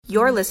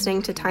You're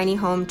listening to Tiny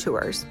Home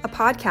Tours, a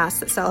podcast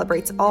that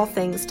celebrates all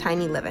things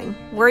tiny living.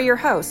 We're your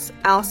hosts,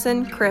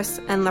 Allison, Chris,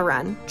 and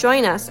Loren.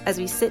 Join us as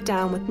we sit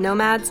down with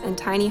nomads and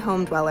tiny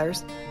home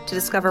dwellers to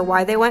discover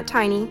why they went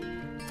tiny,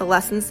 the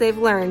lessons they've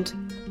learned,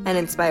 and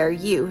inspire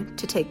you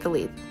to take the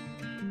leap.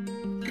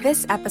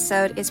 This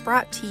episode is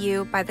brought to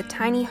you by the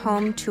Tiny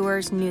Home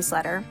Tours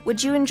newsletter.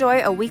 Would you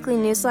enjoy a weekly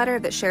newsletter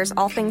that shares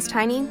all things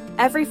tiny?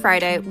 Every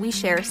Friday, we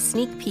share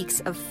sneak peeks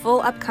of full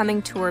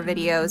upcoming tour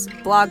videos,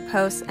 blog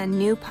posts, and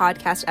new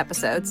podcast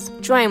episodes.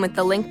 Join with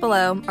the link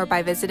below or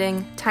by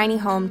visiting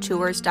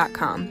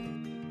tinyhometours.com.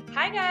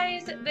 Hi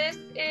guys, this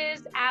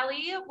is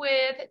Allie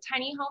with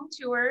Tiny Home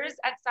Tours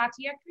at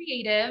Satya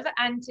Creative,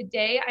 and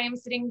today I am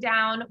sitting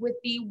down with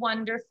the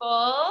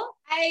wonderful...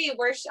 Hey,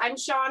 I'm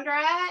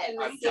Chandra, and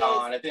I'm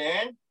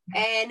Jonathan.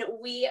 And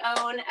we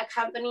own a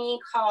company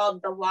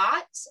called The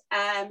Lot,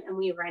 and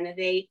we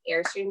renovate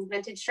Airstream's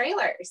vintage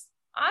trailers.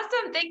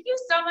 Awesome. Thank you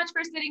so much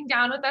for sitting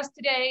down with us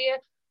today.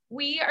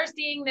 We are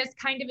seeing this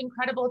kind of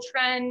incredible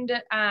trend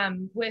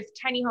with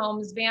tiny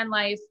homes, van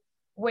life,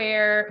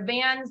 where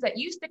vans that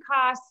used to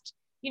cost,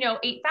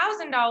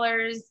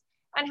 $8,000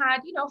 and had,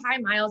 high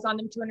miles on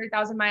them,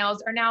 200,000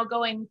 miles, are now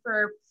going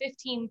for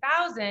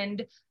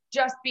 15,000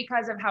 just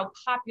because of how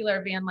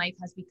popular van life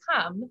has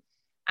become.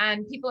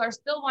 And people are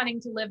still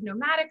wanting to live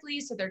nomadically.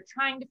 So they're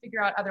trying to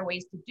figure out other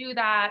ways to do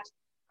that,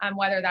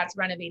 whether that's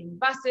renovating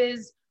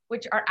buses,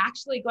 which are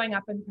actually going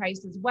up in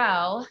price as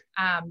well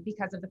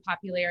because of the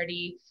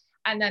popularity.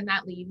 And then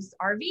that leaves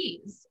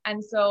RVs.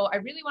 And so I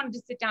really wanted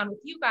to sit down with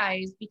you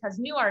guys because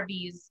new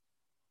RVs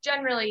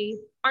generally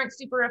aren't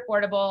super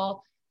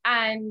affordable.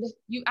 And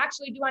you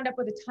actually do end up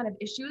with a ton of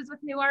issues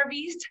with new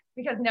RVs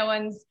because no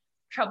one's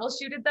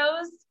troubleshooted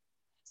those.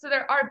 So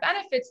there are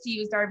benefits to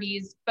used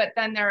RVs, but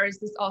then there is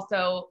this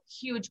also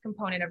huge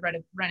component of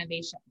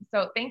renovation.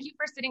 So thank you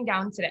for sitting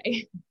down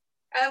today.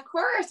 Of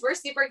course, we're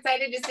super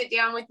excited to sit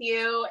down with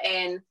you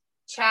and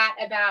chat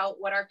about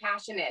what our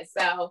passion is.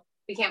 So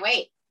we can't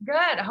wait.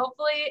 Good.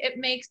 Hopefully it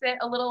makes it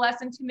a little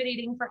less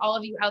intimidating for all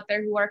of you out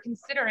there who are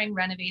considering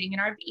renovating an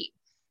RV.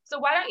 So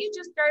why don't you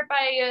just start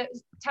by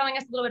telling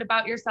us a little bit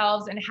about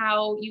yourselves and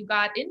how you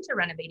got into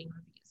renovating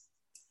RVs?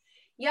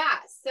 Yeah.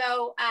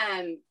 So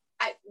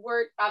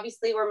we're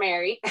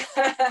married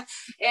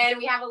and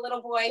we have a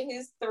little boy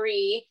who's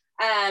 3.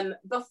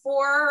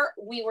 Before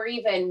we were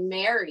even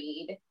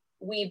married,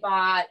 we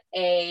bought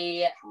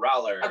a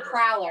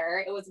Prowler.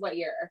 It was what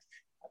year?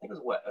 I think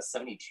it was a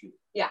 72.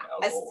 Yeah,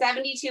 a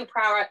 72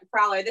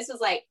 Prowler. This was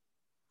like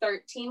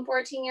 13,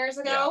 14 years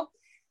ago.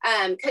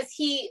 Because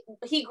he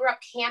grew up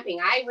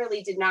camping. I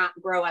really did not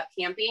grow up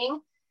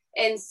camping.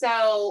 And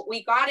so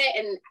we got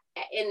it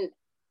and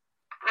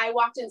I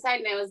walked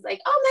inside and I was like,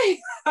 oh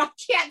my, I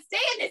can't stay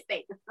in this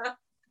thing.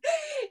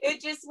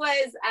 It just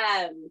was,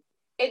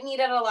 it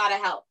needed a lot of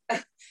help.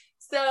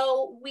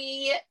 So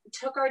we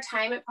took our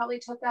time. It probably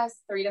took us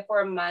 3 to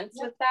 4 months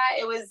with that.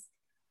 It was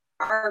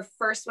our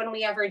first one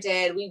we ever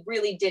did. We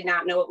really did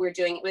not know what we were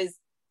doing. It was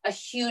a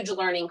huge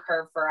learning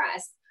curve for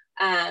us.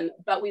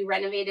 But we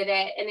renovated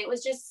it and it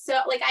was just so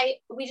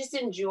we just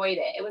enjoyed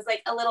it. It was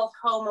like a little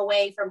home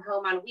away from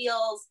home on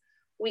wheels.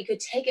 We could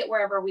take it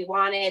wherever we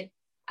wanted.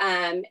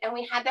 And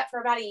we had that for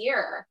about a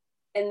year.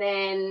 And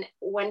then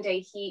one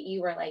day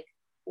you were like,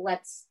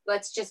 let's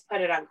just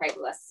put it on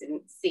Craigslist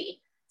and see.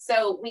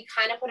 So we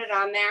kind of put it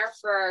on there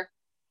for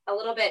a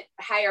little bit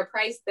higher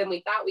price than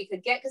we thought we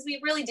could get because we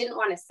really didn't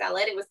want to sell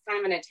it. It was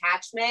kind of an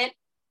attachment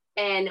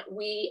and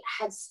we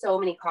had so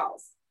many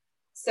calls.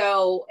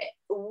 So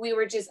we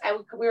were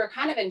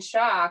kind of in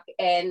shock.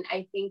 And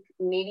I think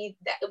maybe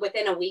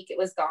within a week it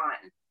was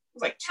gone. It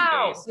was like 2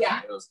 days.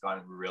 Yeah. It was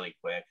gone really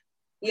quick.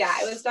 Yeah,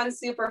 it was done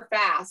super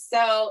fast.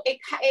 So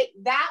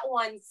that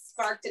one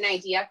sparked an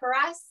idea for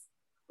us.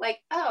 Like,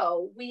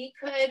 oh, we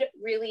could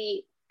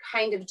really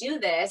kind of do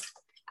this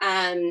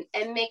and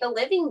make a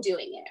living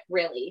doing it,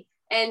 really.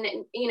 And,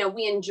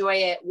 we enjoy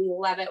it. We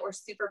love it. We're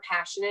super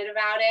passionate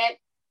about it.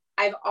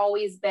 I've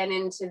always been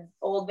into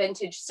old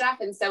vintage stuff,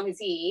 and so has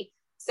he.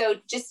 So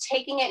just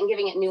taking it and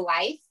giving it new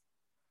life,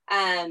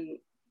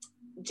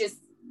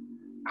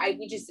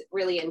 we just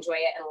really enjoy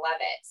it and love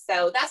it.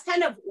 So that's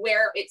kind of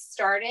where it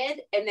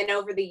started. And then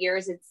over the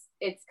years,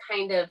 it's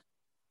kind of,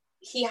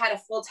 he had a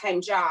full-time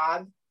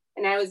job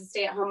and I was a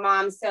stay-at-home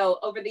mom. So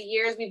over the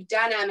years, we've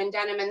done them. And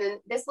then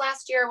this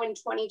last year when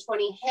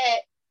 2020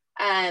 hit,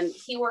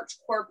 he worked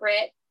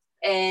corporate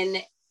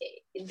and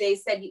they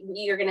said,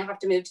 you're going to have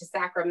to move to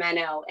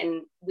Sacramento.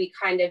 And we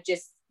kind of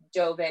just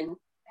dove in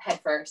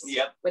headfirst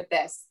with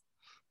this.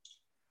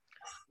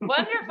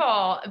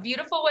 Wonderful. A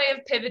beautiful way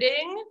of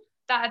pivoting.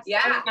 That's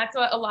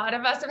what a lot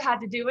of us have had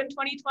to do in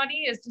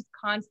 2020 is just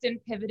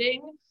constant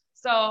pivoting.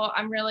 So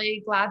I'm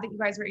really glad that you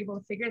guys were able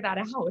to figure that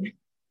out.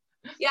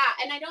 Yeah.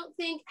 And I don't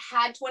think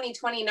had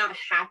 2020 not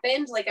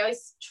happened, like I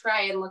always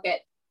try and look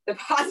at the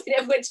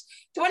positive, which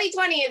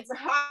 2020 is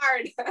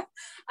hard.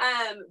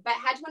 But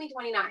had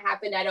 2020 not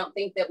happened, I don't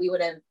think that we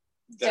would have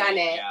done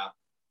it.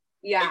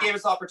 Yeah. It gave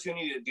us the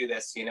opportunity to do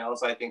this,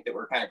 so I think that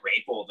we're kind of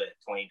grateful that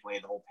 2020,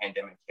 the whole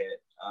pandemic hit.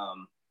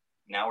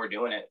 now we're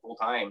doing it full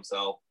time.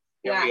 So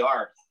here we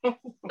are.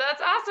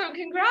 That's awesome.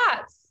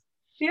 Congrats.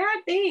 Yeah,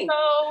 thanks.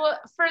 So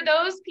for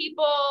those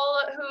people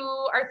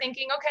who are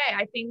thinking, okay,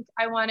 I think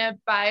I want to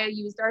buy a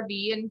used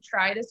RV and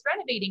try this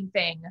renovating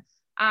thing.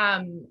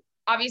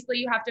 Obviously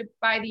you have to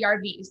buy the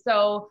RV.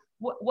 So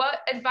what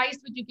advice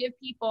would you give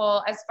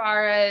people as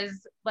far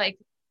as like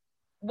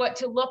what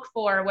to look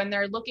for when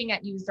they're looking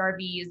at used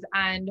RVs,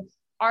 and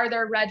are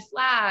there red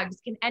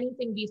flags? Can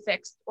anything be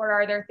fixed, or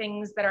are there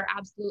things that are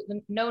absolute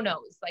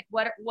no-nos? Like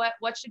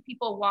what should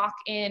people walk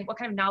in? What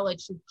kind of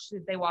knowledge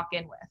should they walk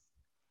in with?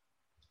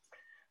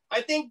 I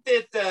think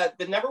that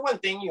the number one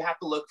thing you have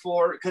to look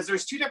for, because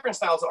there's two different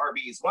styles of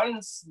RVs.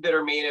 Ones that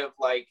are made of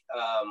like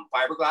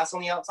fiberglass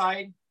on the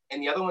outside,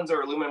 and the other ones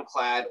are aluminum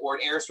clad, or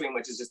an Airstream,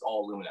 which is just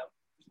all aluminum.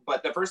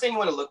 But the first thing you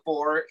want to look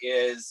for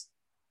is,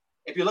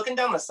 if you're looking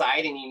down the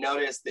side and you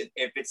notice that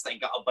if it's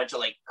like a bunch of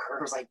like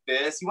curves like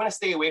this, you want to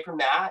stay away from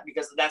that,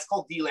 because that's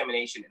called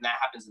delamination, and that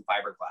happens in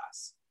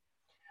fiberglass.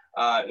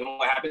 And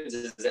what happens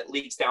is it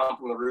leaks down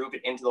from the roof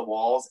and into the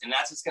walls, and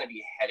that's just going to be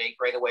a headache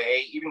right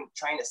away. Even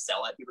trying to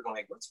sell it, people are going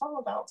like, what's wrong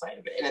with the outside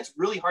of it? And it's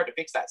really hard to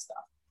fix that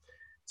stuff.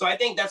 So I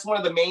think that's one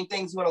of the main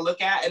things you want to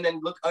look at, and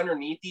then look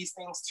underneath these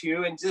things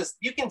too, and just,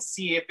 you can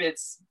see if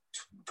it's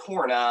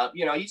torn up.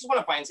 You know, you just want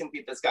to find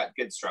something that's got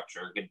good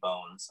structure, good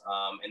bones,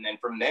 and then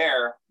from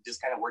there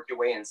just kind of work your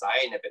way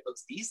inside, and if it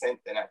looks decent,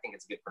 then I think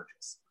it's a good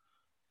purchase.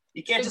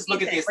 You can't just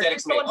look at the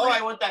aesthetics and go, oh,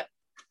 I want that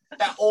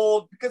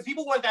old, because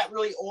people want that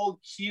really old,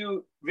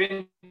 cute,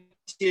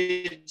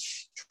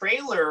 vintage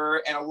trailer,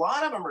 and a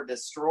lot of them are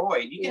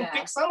destroyed. You can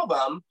fix some of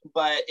them,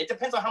 but it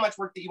depends on how much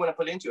work that you want to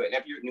put into it. And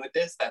if you're new at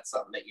this, that's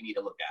something that you need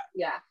to look at.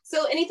 Yeah.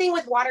 So anything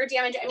with water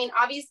damage, I mean,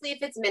 obviously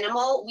if it's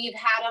minimal, we've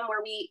had them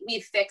where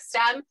we've fixed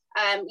them.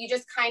 You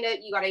just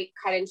you got to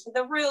cut into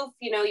the roof,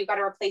 you know, you've got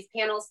to replace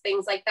panels,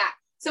 things like that.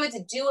 So it's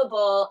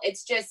doable.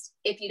 It's just,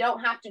 if you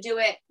don't have to do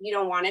it, you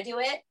don't want to do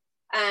it.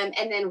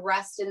 And then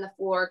rust in the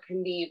floor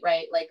can be,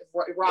 right, like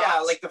rot.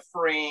 Yeah, like the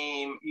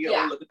frame. You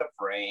know, look at the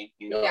frame.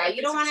 You know, yeah,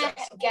 you don't want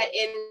to get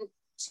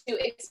into,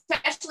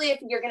 especially if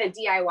you're going to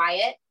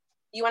DIY it.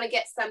 You want to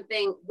get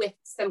something with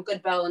some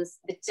good bones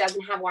that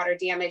doesn't have water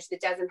damage, that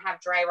doesn't have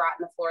dry rot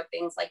in the floor,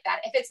 things like that.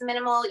 If it's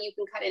minimal, you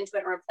can cut into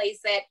it and replace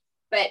it.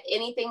 But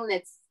anything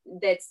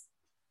that's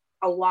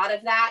a lot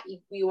of that,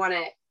 you want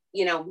to,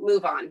 you know,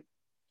 move on.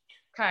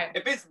 Okay.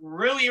 If it's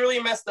really, really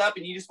messed up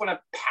and you just want to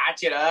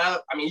patch it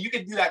up, I mean, you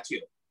could do that too.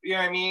 You know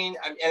what I mean?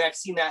 And I've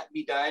seen that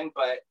be done,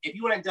 but if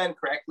you want it done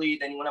correctly,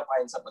 then you want to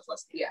find something with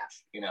less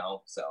damage, you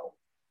know, so.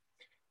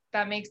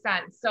 That makes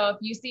sense. So if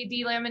you see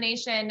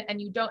delamination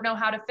and you don't know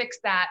how to fix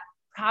that,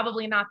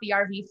 probably not the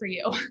RV for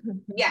you.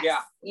 Yes. Yeah,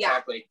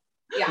 exactly.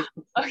 Yeah.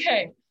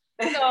 Okay.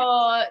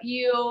 So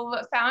you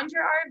found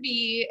your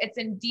RV. It's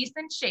in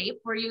decent shape.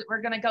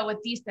 We're going to go with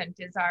decent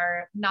is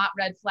our not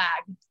red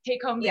flag.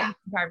 Take home the decent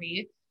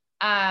RV.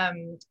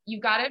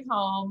 You've got it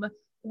home.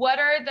 What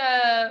are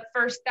the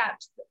first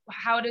steps?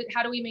 How do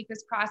we make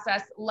this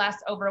process less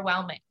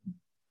overwhelming?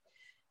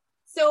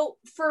 So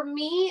for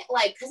me,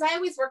 like, cause I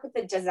always work with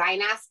the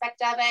design aspect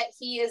of it.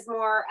 He is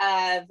more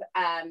of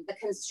the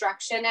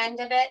construction end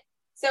of it.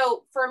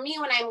 So for me,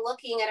 when I'm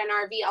looking at an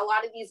RV, a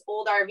lot of these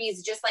old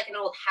RVs, just like an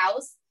old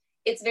house,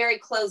 it's very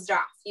closed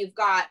off. You've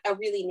got a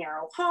really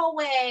narrow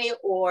hallway,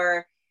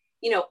 or,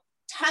 you know,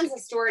 tons of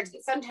storage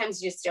that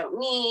sometimes you just don't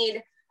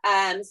need.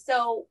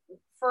 So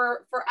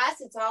for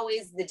us, it's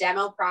always, the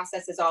demo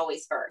process is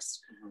always first.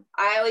 Mm-hmm.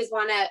 I always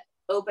want to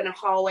open a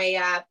hallway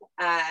up.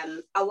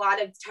 A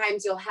lot of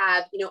times you'll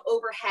have, you know,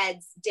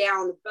 overheads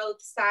down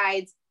both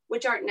sides,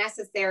 which aren't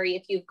necessary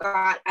if you've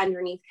got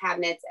underneath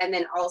cabinets, and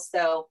then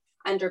also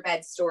under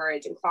bed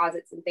storage and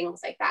closets and things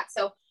like that.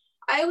 So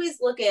I always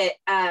look at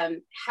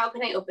how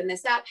can I open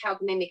this up? How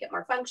can I make it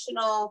more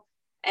functional?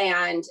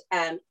 And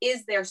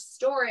is there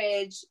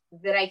storage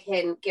that I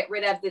can get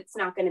rid of that's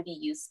not going to be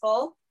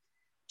useful?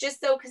 Just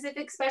so, because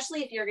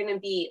especially if you're going to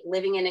be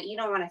living in it, you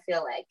don't want to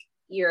feel like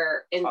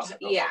you're in,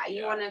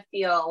 you want to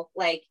feel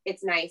like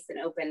it's nice and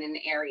open and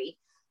airy.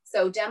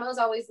 So demo is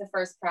always the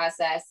first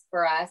process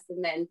for us.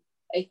 And then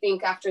I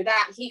think after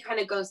that, he kind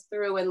of goes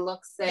through and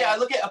looks at. Yeah, I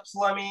look at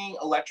plumbing,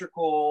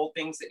 electrical,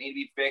 things that need to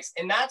be fixed.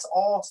 And that's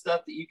all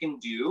stuff that you can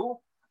do.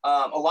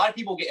 A lot of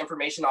people get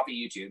information off of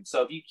YouTube.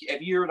 So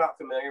if you're not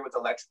familiar with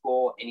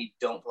electrical and you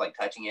don't feel like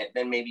touching it,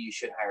 then maybe you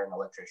should hire an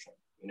electrician,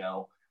 you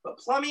know. But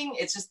plumbing,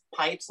 it's just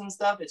pipes and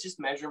stuff. It's just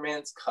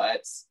measurements,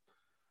 cuts.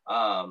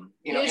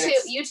 You know,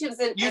 YouTube's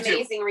an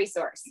amazing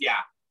resource. Yeah.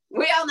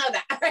 We all know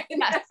that, right?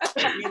 Yes.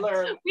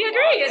 We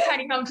agree at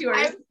Tiny Home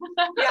Tours.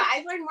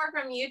 I've learned more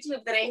from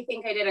YouTube than I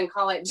think I did in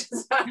college.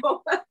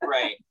 So.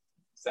 Right.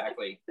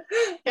 Exactly.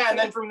 Yeah. And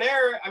then from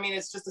there, I mean,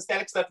 it's just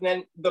aesthetic stuff. And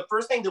then the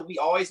first thing that we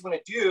always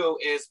want to do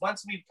is,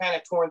 once we've kind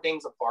of torn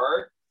things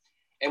apart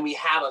and we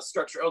have a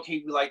structure,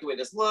 okay, we like the way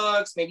this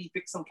looks, maybe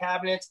fix some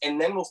cabinets, and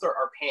then we'll start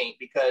our paint,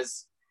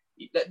 because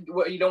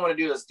what you don't want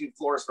to do is do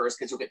floors first,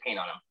 because you'll get paint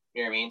on them.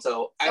 You know what I mean?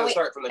 So I would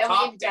start from the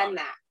top we've down.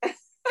 done that.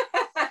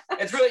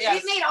 It's really,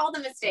 We've made all the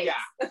mistakes.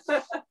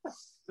 Yeah.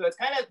 So it's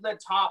kind of the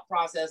top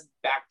process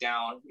back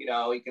down. You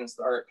know, you can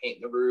start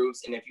painting the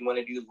roofs, and if you want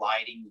to do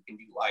lighting, you can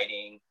do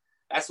lighting.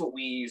 That's what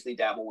we usually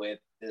dabble with,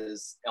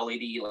 is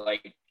LED,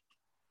 like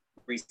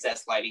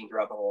recessed lighting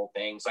throughout the whole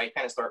thing. So I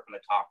kind of start from the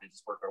top and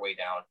just work our way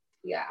down.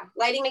 Yeah,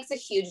 lighting makes a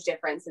huge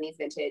difference in these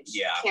vintage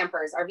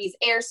campers, RVs,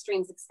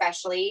 Airstreams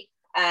especially.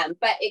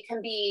 But it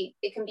can be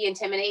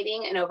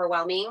intimidating and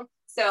overwhelming.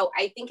 So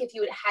I think if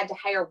you had to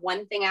hire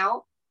one thing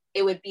out,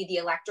 it would be the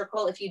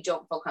electrical if you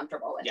don't feel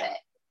comfortable with it.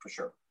 For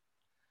sure.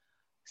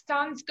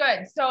 Sounds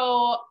good.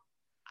 So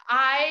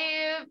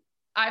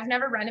I've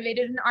never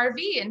renovated an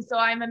RV. And so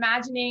I'm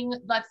imagining,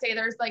 let's say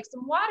there's like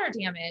some water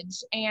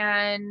damage,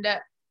 and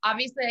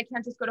obviously I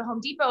can't just go to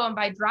Home Depot and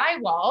buy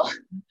drywall.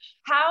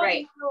 How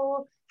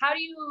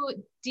do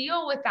you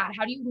deal with that?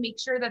 How do you make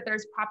sure that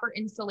there's proper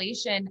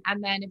insulation?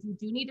 And then if you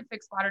do need to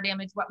fix water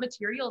damage, what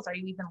materials are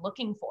you even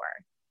looking for?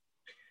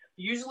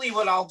 Usually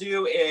what I'll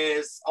do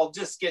is I'll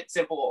just get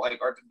simple,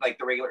 like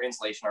the regular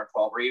insulation,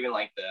 R12, or even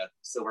like the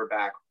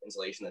silverback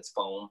insulation that's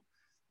foam.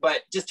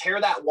 But just tear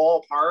that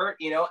wall apart,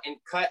 you know, and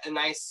cut a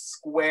nice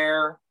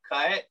square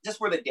cut just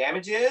where the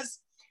damage is.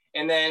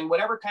 And then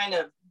whatever kind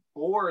of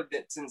board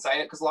that's inside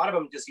it, because a lot of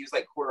them just use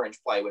like 1/4-inch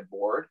plywood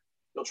board.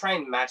 You'll try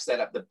and match that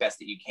up the best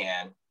that you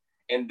can.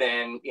 And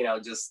then, you know,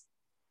 just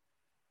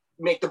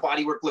make the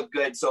bodywork look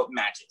good so it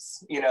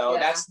matches. You know,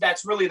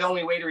 that's really the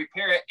only way to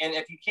repair it. And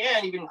if you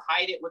can, even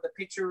hide it with a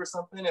picture or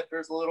something if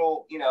there's a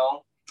little, you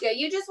know. Yeah,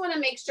 you just want to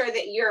make sure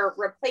that you're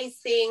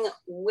replacing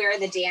where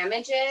the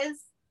damage is.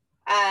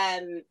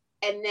 And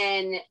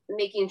then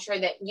making sure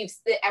that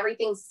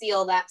everything's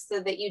sealed up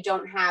so that you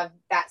don't have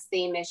that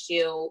same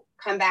issue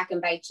come back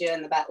and bite you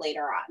in the butt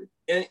later on.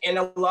 And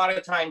a lot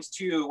of times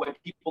too, when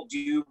people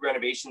do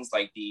renovations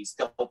like these,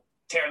 they'll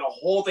tear the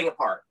whole thing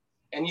apart.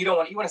 And you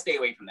want to stay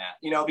away from that,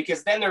 you know,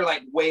 because then they're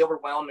like way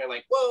overwhelmed. They're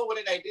like, whoa, what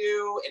did I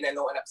do? And then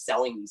they'll end up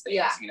selling these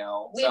things, you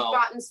know. We've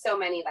gotten so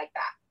many like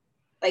that.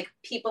 Like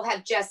people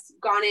have just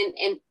gone in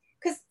and,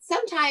 because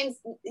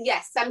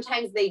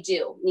sometimes they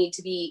do need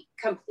to be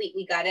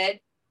completely gutted.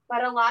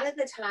 But a lot of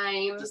the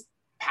time, just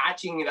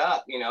patching it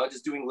up, you know,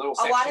 just doing little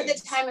sections. A lot of the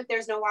time, if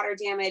there's no water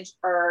damage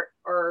or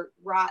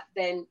rot,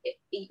 then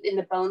and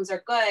the bones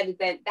are good,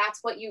 then that's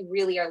what you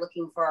really are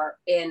looking for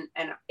in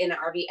an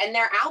RV. And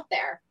they're out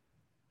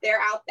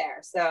there.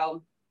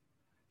 So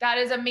that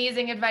is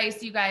amazing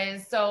advice, you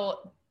guys.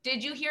 So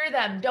did you hear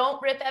them?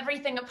 Don't rip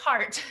everything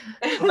apart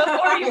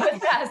before you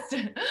assess.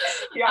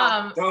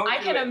 I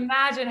can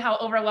imagine how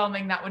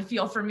overwhelming that would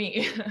feel for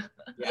me.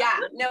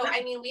 No,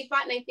 I mean, we've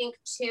gotten, I think,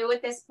 2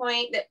 at this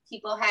point that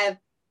people have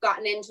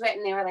gotten into it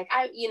and they were like,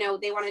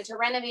 they wanted to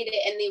renovate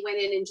it and they went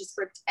in and just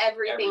ripped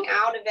everything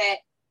out of it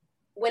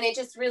when it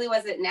just really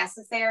wasn't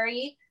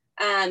necessary.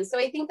 So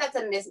I think that's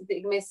a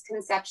big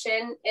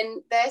misconception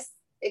in this,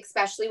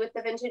 especially with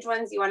the vintage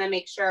ones. You want to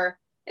make sure,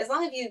 as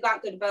long as you've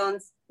got good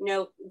bones,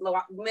 no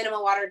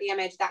minimal water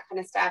damage, that kind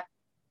of stuff,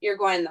 you're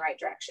going in the right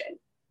direction.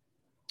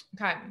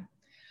 Okay.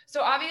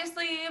 So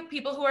obviously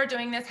people who are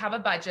doing this have a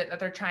budget that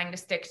they're trying to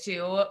stick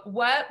to.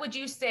 What would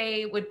you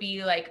say would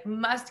be like,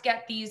 must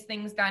get these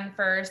things done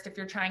first if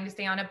you're trying to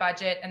stay on a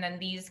budget, and then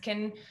these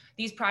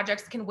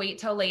projects can wait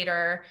till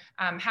later?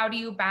 How do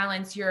you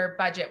balance your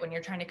budget when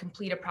you're trying to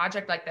complete a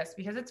project like this?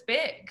 Because it's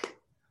big.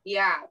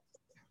 Yeah.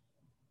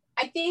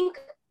 I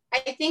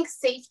think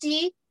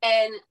safety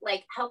and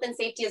like health and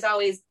safety is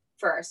always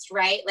first,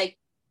 right? Like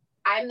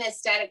I'm the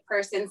aesthetic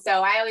person,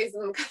 so I always,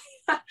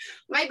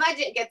 my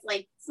budget gets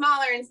like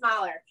smaller and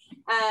smaller.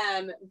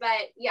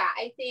 But yeah,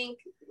 I think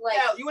like,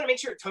 you want to make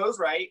sure it tows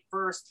right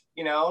first,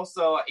 you know?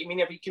 So, I mean,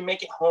 if you can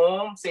make it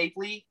home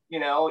safely, you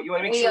know, you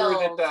want to make sure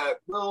that the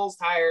wheels,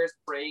 tires,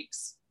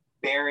 brakes,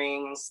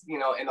 bearings, you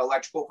know, and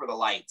electrical for the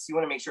lights, you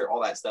want to make sure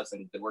all that stuff's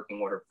in the working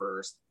order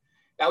first.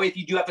 That way, if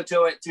you do have to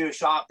tow it to a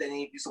shop, then you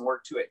need to do some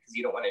work to it because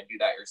you don't want to do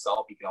that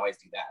yourself. You can always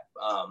do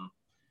that.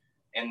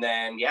 And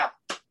then,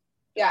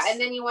 and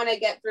then you want to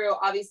get through,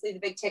 obviously, the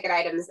big ticket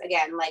items,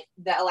 again, like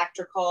the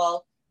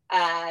electrical,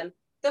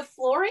 the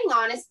flooring,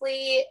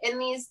 honestly, in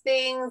these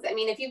things. I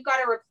mean, if you've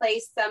got to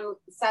replace some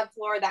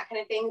subfloor, that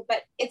kind of thing,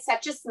 but it's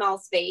such a small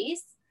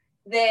space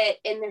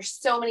and there's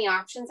so many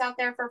options out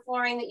there for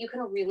flooring that you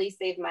can really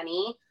save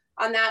money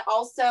on that.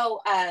 Also,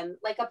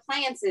 like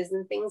appliances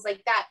and things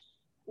like that.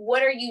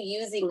 What are you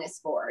using this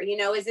for? You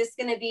know, is this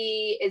going to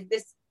be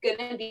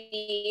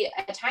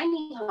a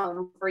tiny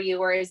home for you,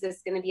 or is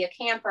this going to be a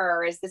camper,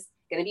 or is this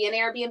going to be an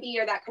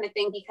Airbnb or that kind of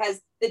thing?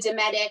 Because the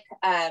Dometic,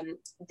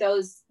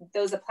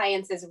 those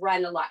appliances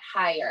run a lot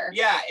higher.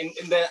 Yeah, and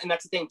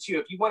that's the thing too.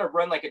 If you want to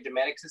run like a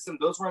Dometic system,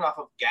 those run off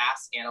of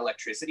gas and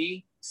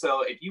electricity.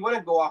 So if you want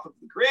to go off of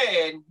the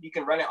grid, you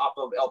can run it off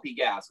of LP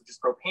gas, which is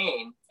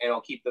propane, and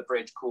it'll keep the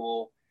fridge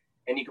cool.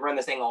 And you can run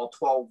this thing all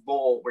 12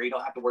 volt where you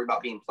don't have to worry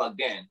about being plugged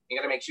in. You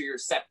got to make sure your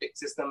septic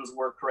systems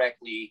work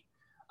correctly.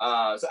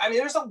 So, I mean,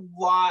 there's a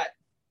lot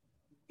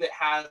that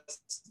has,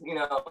 you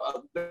know,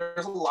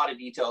 there's a lot of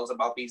details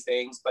about these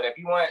things. But if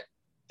you want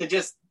to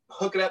just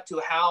hook it up to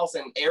a house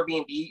and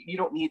Airbnb, you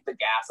don't need the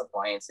gas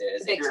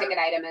appliances. Big ticket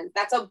item. And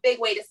that's a big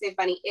way to save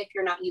money if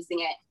you're not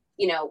using it.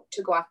 you know,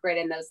 to go off grid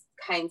and those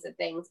kinds of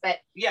things. But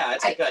yeah,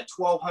 it's like a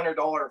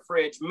 $1,200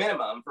 fridge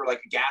minimum for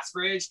like a gas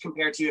fridge,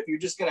 compared to if you're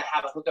just going to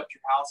have it hooked up to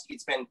your house, you could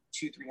spend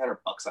 $200-300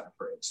 on a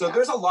fridge. So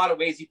there's a lot of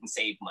ways you can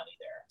save money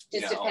there.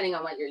 Just depending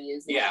on what you're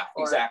using. Yeah,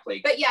 exactly.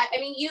 But yeah,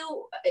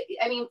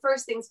 I mean,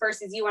 first things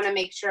first is you want to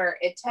make sure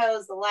it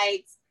tows, the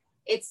lights,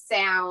 it's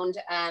sound,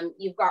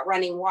 you've got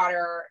running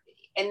water.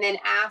 And then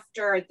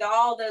after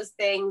all those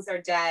things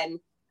are done,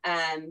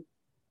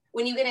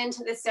 when you get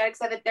into the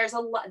aesthetics of it, there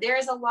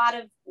is a lot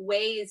of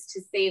ways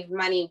to save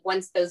money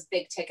once those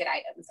big ticket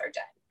items are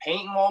done.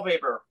 Paint and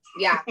wallpaper.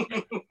 Yeah.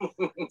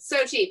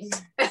 So cheap.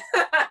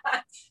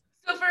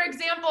 So for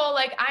example,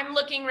 like I'm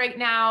looking right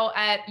now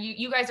at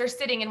you guys are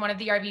sitting in one of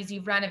the RVs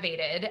you've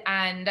renovated,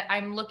 and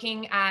I'm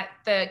looking at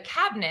the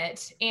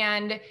cabinet,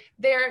 and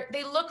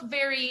they look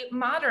very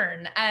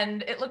modern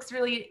and it looks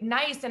really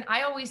nice. And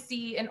I always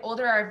see in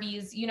older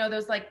RVs, you know,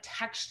 those like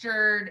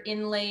textured,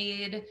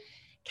 inlaid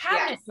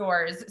cabinet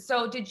doors.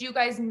 So did you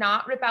guys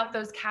not rip out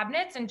those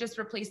cabinets and just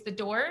replace the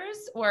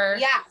doors, or?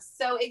 Yeah,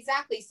 so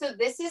exactly. So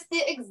this is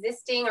the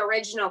existing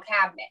original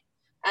cabinet.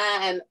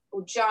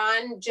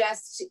 John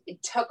just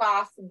took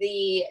off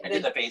I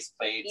did the face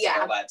plates,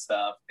 all that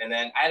stuff. And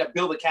then I had to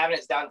build the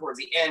cabinets down towards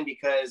the end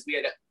because we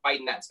had to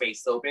widen that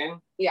space open.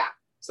 Yeah.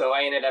 So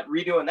I ended up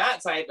redoing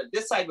that side, but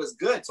this side was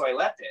good, so I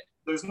left it.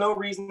 There's no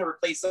reason to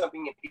replace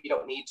something if you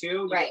don't need to.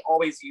 You can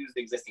always use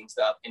the existing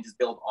stuff and just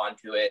build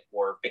onto it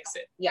or fix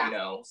it. Yeah. You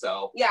know,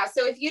 so. Yeah,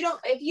 so if you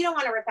don't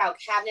want to rip out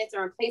cabinets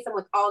or replace them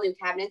with all new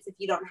cabinets, if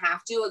you don't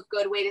have to, a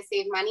good way to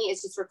save money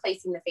is just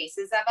replacing the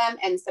faces of them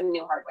and some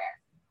new hardware.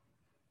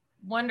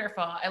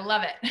 Wonderful. I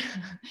love it.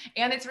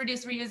 And it's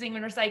reduced reusing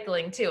and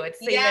recycling too. It's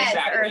saving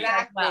exactly.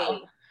 As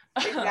well.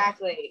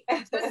 Exactly.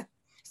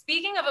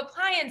 Speaking of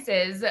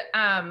appliances,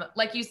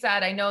 like you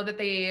said, I know that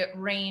they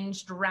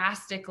range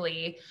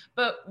drastically,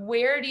 but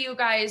where do you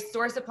guys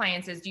source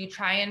appliances? Do you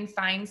try and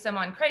find some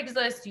on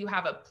Craigslist? Do you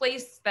have a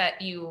place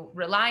that you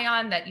rely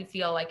on that you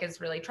feel like is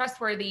really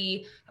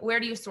trustworthy? Where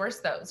do you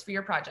source those for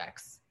your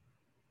projects?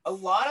 A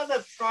lot of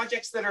the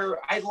projects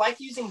I like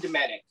using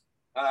Dometic.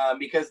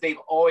 Because they've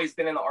always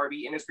been in the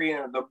RV industry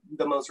and are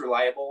the most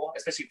reliable,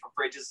 especially for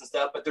fridges and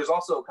stuff. But there's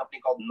also a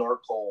company called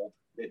Norcold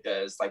that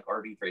does like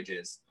RV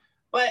fridges.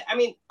 But I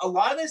mean, a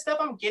lot of this stuff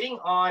I'm getting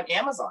on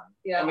Amazon.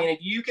 Yeah. I mean, if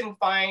you can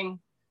find,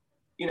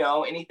 you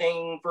know,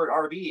 anything for an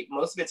RV,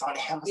 most of it's on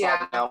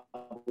Amazon now,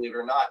 believe it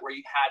or not, where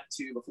you had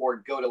to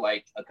before go to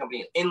like a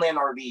company, Inland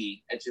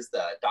RV, it's just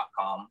a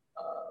 .com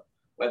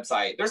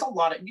website. There's a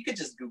lot of, you could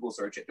just Google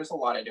search it. There's a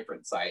lot of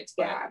different sites.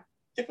 But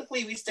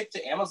typically we stick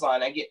to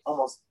Amazon. I get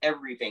almost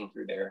everything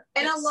through there.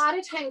 And a lot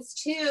of times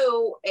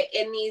too,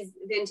 in these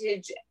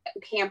vintage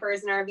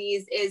campers and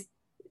RVs, is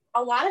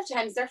a lot of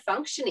times they're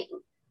functioning.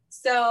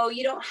 So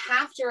you don't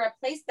have to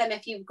replace them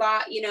if you've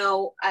got, you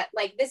know,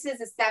 like this is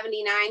a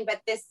 79,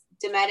 but this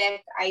Dometic,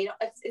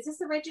 is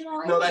this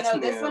original? No, that's new.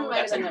 This one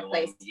might have been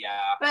replaced.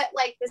 Yeah. But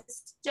like the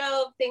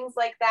stove, things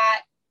like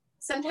that,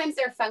 sometimes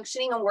they're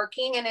functioning and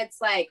working, and it's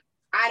like,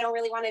 I don't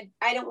want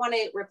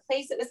to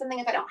replace it with something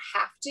if I don't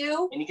have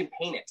to. And you can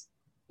paint it.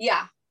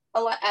 Yeah.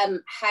 A lot,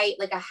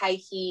 like a high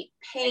heat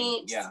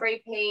paint,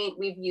 spray paint.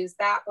 We've used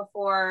that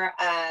before.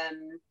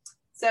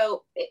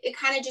 So it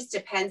kind of just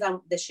depends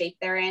on the shape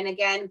they're in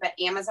again, but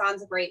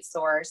Amazon's a great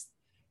source.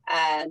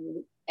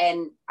 And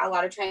a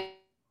lot of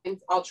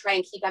times I'll try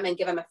and keep them and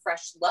give them a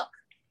fresh look.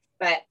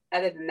 But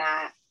other than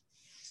that.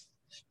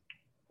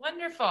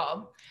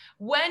 Wonderful.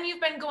 When you've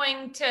been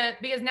going to,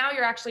 because now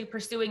you're actually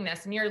pursuing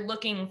this and you're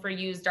looking for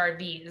used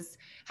RVs,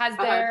 has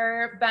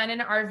there been an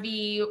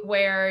RV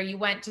where you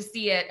went to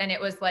see it and it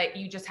was like,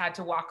 you just had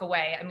to walk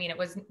away? I mean, it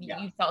was,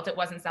 you felt it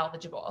wasn't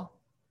salvageable.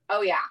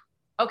 Oh yeah.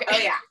 Okay. Oh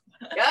yeah.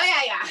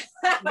 Oh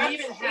yeah. We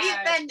even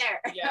we've been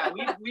there. Yeah.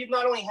 We've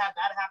not only had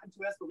that happen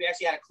to us, but we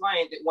actually had a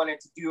client that wanted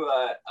to do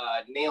a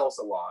nail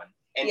salon,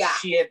 and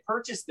she had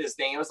purchased this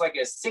thing. It was like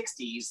a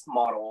 60s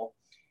model.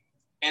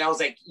 And I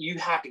was like, you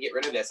have to get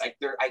rid of this.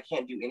 I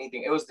can't do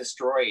anything. It was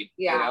destroyed.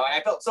 Yeah. You know, and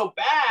I felt so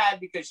bad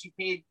because she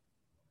paid,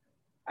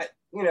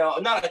 you know,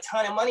 not a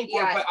ton of money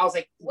for it, but I was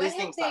like, this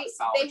thing's not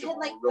salvageable. They had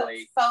like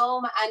the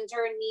foam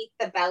underneath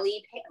the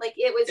belly. Like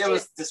it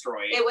was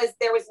destroyed.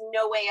 There was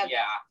no way of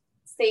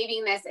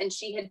saving this. And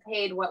she had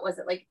paid, what was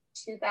it, like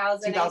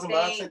 $2,000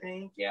 bucks, I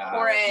think. Yeah.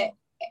 For it.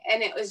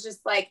 And it was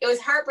just like, it was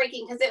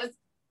heartbreaking because it was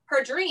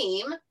her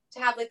dream to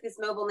have like this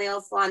mobile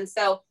nail salon.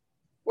 So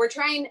we're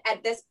trying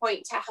at this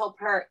point to help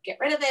her get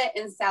rid of it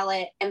and sell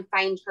it and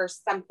find her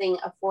something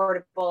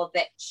affordable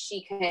that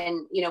she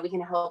can, you know, we can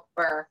help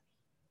her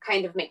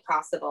kind of make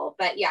possible.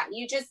 But yeah,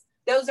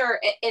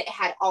 it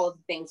had all of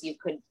the things you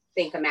could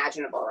think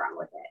imaginable wrong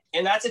with it.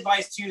 And that's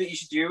advice too that you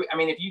should do. I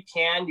mean, if you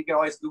can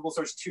always Google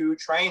search too,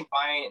 try and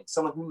find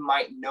someone who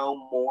might know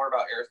more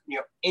about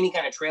any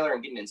kind of trailer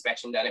and get an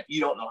inspection done if you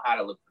don't know how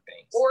to look for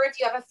things. Or if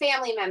you have a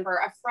family member,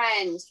 a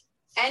friend,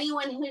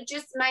 anyone who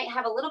just might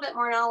have a little bit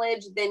more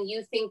knowledge than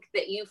you think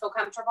that you feel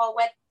comfortable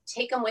with,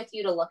 take them with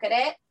you to look at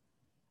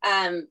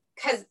it.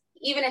 Because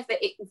even if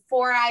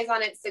 4 eyes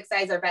on it, 6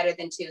 eyes are better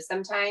than 2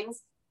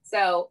 sometimes.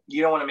 So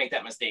you don't want to make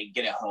that mistake,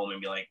 get it home and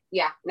be like,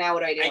 yeah, now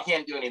what do I do? I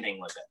can't do anything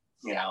with it.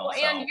 You know,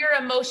 so. And you're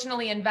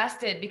emotionally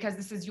invested because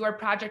this is your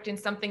project and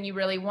something you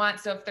really want.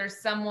 So if there's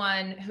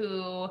someone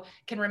who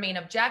can remain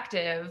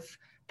objective,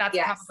 that's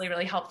probably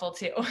really helpful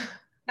too.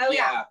 Oh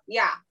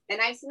yeah.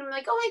 And I've seen him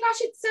like, oh my gosh,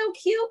 it's so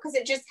cute because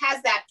it just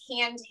has that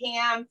canned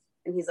ham.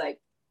 And he's like,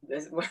 we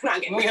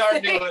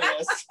aren't doing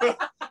this. So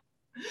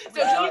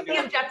he's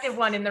the objective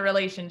one in the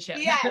relationship.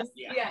 Yes,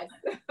 yes.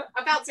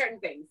 About certain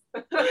things.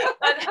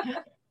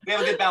 We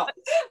have a good balance.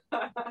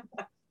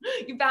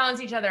 You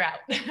balance each other out.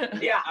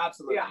 Yeah,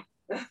 absolutely. Yeah.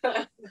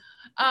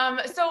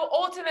 So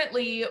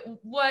ultimately,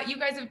 what you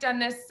guys have done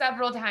this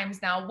several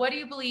times now, what do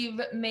you believe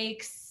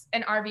makes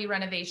an RV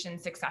renovation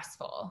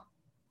successful?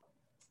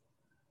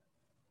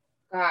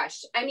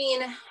 Gosh, I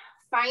mean,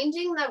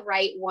 finding the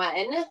right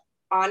one,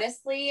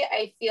 honestly,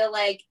 I feel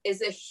like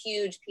is a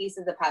huge piece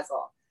of the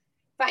puzzle.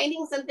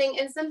 Finding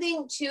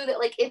something too that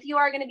like if you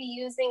are going to be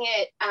using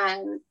it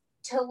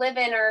to live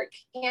in or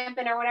camp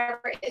in or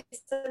whatever,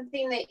 it's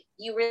something that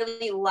you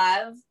really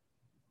love.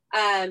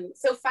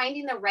 So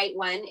finding the right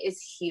one is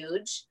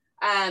huge.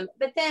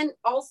 But then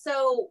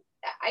also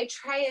I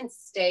try and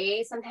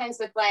stay sometimes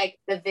with like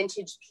the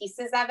vintage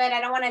pieces of it.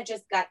 I don't want to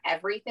just gut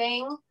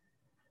everything.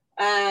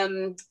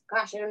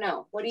 Gosh, I don't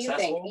know. What do you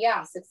think?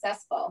 Yeah,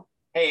 successful.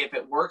 Hey, if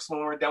it works when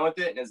we're done with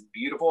it and it's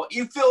beautiful,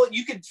 you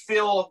could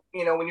feel,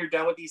 you know, when you're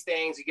done with these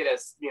things, you get a,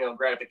 you know,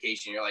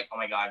 gratification. You're like, oh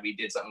my God, we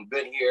did something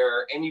good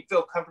here. And you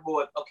feel comfortable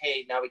with,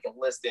 okay, now we can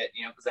list it,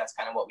 you know, because that's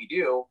kind of what we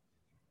do.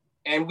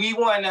 And we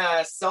want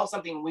to sell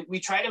something. We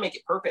try to make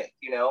it perfect,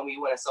 you know, we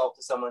want to sell it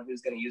to someone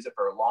who's going to use it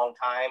for a long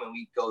time. And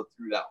we go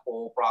through that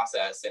whole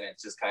process and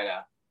it's just kind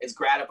of, it's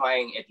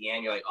gratifying at the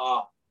end. You're like,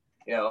 oh,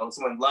 you know,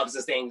 someone loves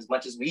this thing as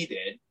much as we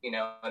did, you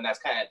know, and that's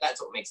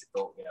what makes it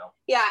feel, you know.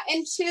 Yeah.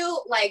 And two,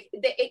 like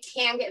it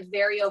can get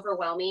very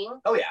overwhelming.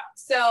 Oh yeah.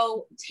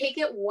 So take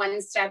it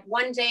one step,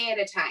 one day at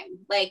a time.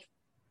 Like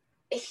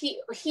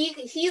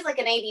he's like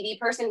an ADD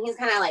person. He's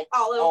kind of like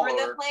all over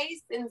the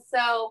place. And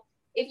so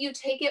if you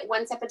take it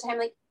one step at a time,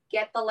 like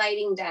get the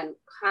lighting done,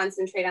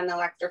 concentrate on the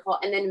electrical,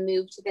 and then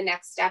move to the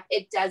next step,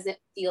 it doesn't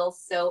feel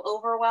so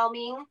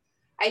overwhelming.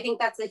 I think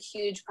that's a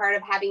huge part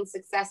of having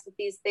success with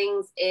these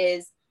things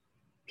is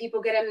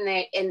people get in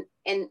there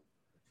and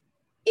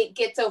it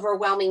gets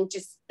overwhelming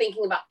just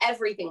thinking about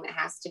everything that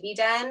has to be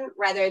done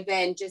rather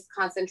than just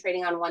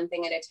concentrating on one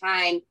thing at a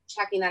time,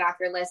 checking that off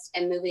your list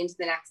and moving to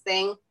the next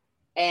thing.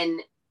 And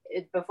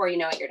before you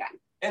know it, you're done.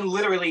 And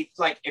literally,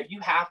 like, if you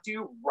have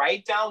to,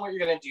 write down what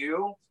you're going to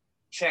do,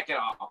 check it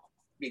off,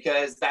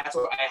 because that's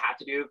what I have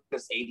to do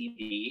because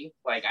ADD.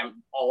 Like,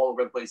 I'm all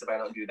over the place if I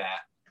don't do that.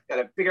 Got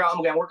to figure out, I'm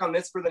going to work on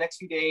this for the next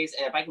few days.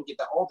 And if I can get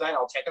that all done,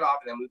 I'll check it off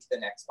and then move to the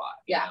next spot.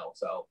 Yeah. You know?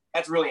 So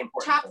that's really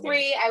important. Top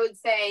three, I would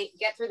say,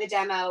 get through the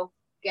demo,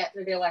 get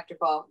through the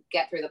electrical,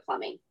 get through the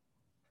plumbing.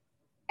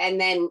 And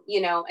then,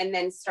 you know, and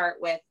then start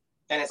with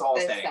and it's all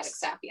the aesthetic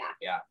stuff. Yeah.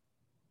 Yeah.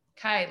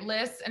 Okay,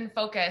 list and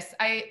focus.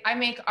 I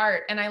make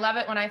art and I love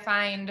it when I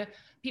find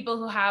people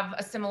who have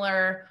a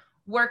similar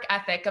work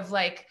ethic of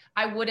like,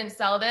 I wouldn't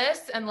sell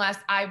this unless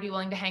I'd be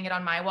willing to hang it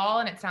on my wall.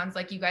 And it sounds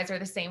like you guys are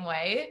the same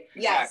way.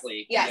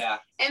 Exactly. Yes.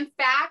 Yeah. In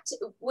fact,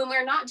 when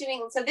we're not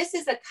doing, so this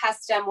is a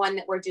custom one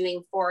that we're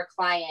doing for a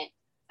client.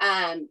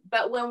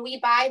 But when we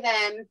buy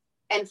them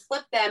and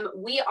flip them,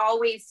 we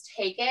always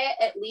take it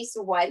at least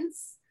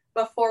once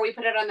before we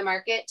put it on the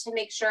market to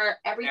make sure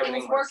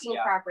everything's working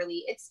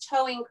properly. It's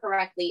towing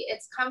correctly.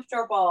 It's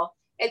comfortable.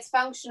 It's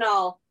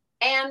functional.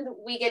 And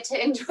we get to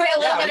enjoy a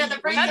little bit of the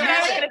first. That's what I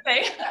was going to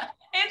say.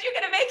 And you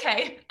get a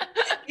vacay.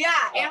 Yeah,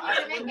 and we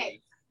get a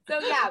vacay. So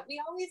yeah,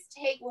 we always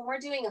take, when we're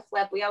doing a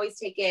flip, we always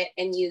take it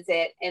and use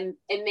it and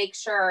make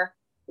sure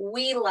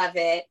we love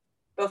it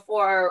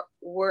before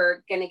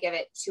we're going to give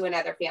it to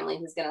another family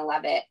who's going to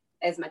love it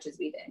as much as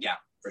we did. Yeah,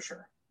 for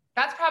sure.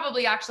 That's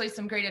probably actually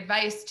some great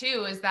advice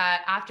too, is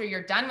that after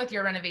you're done with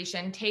your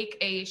renovation, take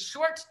a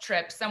short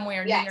trip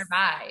somewhere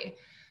nearby.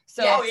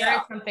 So if there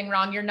is something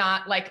wrong, you're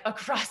not like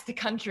across the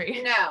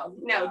country. No,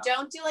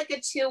 don't do like a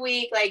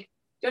 2-week, like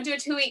don't do a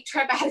 2-week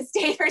trip out of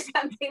state or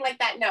something like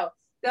that. No,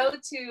 go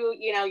to,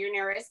 you know, your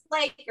nearest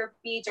lake or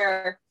beach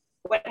or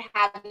what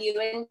have you,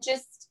 and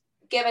just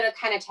give it a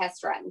kind of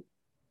test run.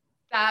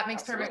 That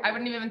makes perfect. I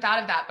wouldn't have even thought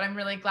of that, but I'm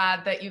really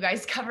glad that you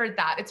guys covered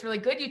that. It's really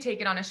good you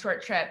take it on a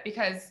short trip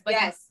because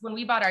like when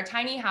we bought our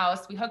tiny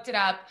house, we hooked it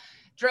up,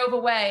 drove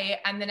away,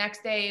 and the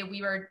next day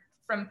we were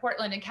from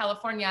Portland in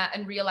California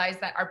and realized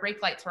that our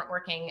brake lights weren't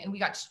working. And we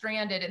got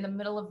stranded in the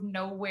middle of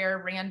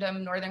nowhere,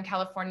 random Northern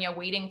California,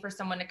 waiting for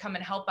someone to come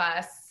and help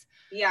us.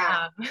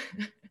 Yeah.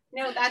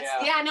 No, that's,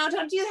 no,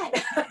 don't do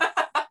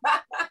that.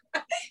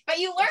 But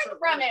you learned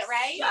from it,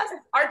 right? Yes.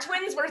 Our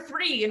twins were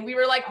 3 and we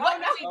were like, what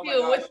do we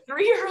do with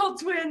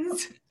 3-year-old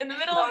twins in the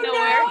middle of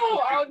nowhere?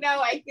 Oh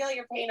no, I feel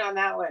your pain on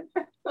that one.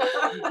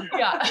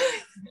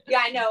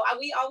 Yeah, I know.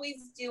 We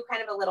always do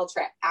kind of a little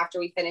trip after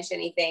we finish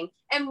anything,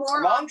 and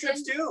more long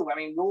trips too. I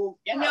mean,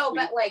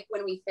 but like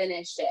when we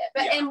finish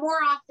it, and more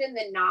often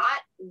than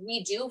not,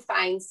 we do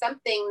find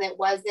something that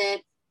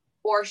wasn't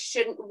or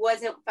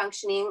wasn't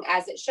functioning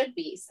as it should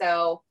be.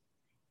 So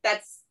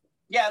that's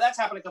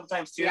happened a couple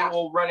times too. Yeah.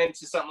 We'll run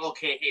into something,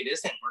 okay, hey,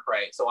 this didn't work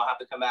right. So I'll have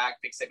to come back,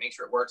 fix it, make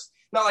sure it works.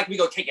 Not like we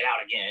go take it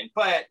out again,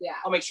 but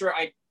I'll make sure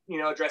I,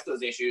 address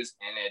those issues,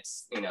 and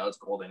it's, it's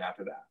golden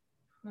after that.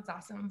 That's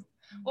awesome.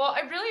 Well,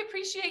 I really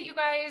appreciate you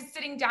guys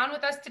sitting down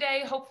with us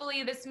today.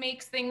 Hopefully this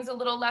makes things a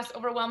little less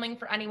overwhelming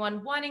for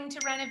anyone wanting to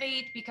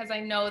renovate, because I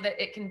know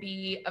that it can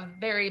be a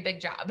very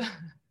big job.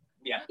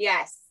 Yeah.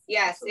 Yes.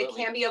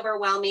 Absolutely. It can be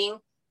overwhelming.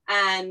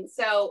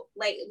 So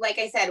like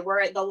I said,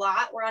 we're at the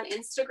lot, we're on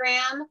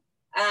Instagram.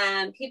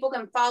 People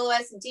can follow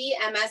us,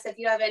 DM us if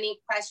you have any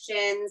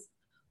questions.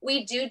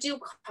 We do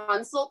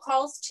consult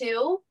calls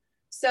too.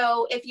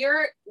 So if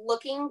you're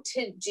looking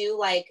to do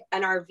like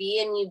an RV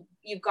and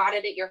you've got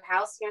it at your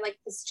house and you're like,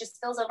 this just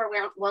feels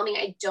overwhelming,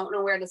 I don't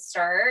know where to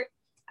start.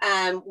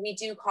 We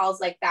do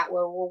calls like that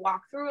where we'll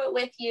walk through it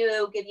with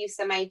you, give you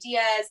some ideas.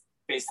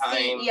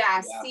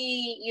 FaceTime.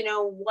 See,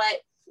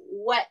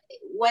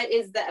 what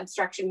is the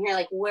obstruction here?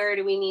 Like, where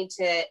do we need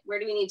to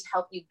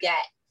help you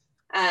get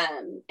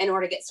in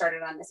order to get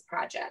started on this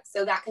project?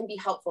 So that can be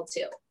helpful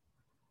too.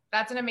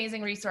 That's an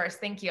amazing resource.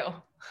 Thank you.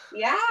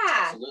 Yeah.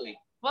 Absolutely.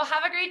 Well,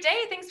 have a great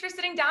day. Thanks for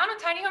sitting down with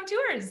Tiny Home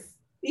Tours.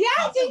 Yeah,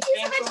 awesome. Thank you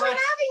so much for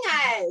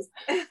having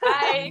us.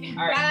 Bye.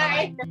 All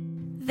right, Bye.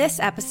 This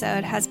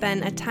episode has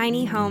been a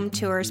Tiny Home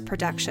Tours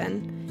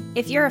production.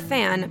 If you're a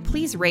fan,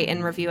 please rate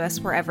and review us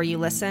wherever you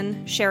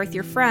listen, share with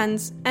your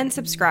friends, and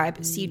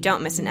subscribe so you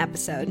don't miss an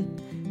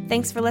episode.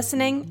 Thanks for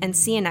listening, and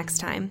see you next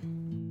time.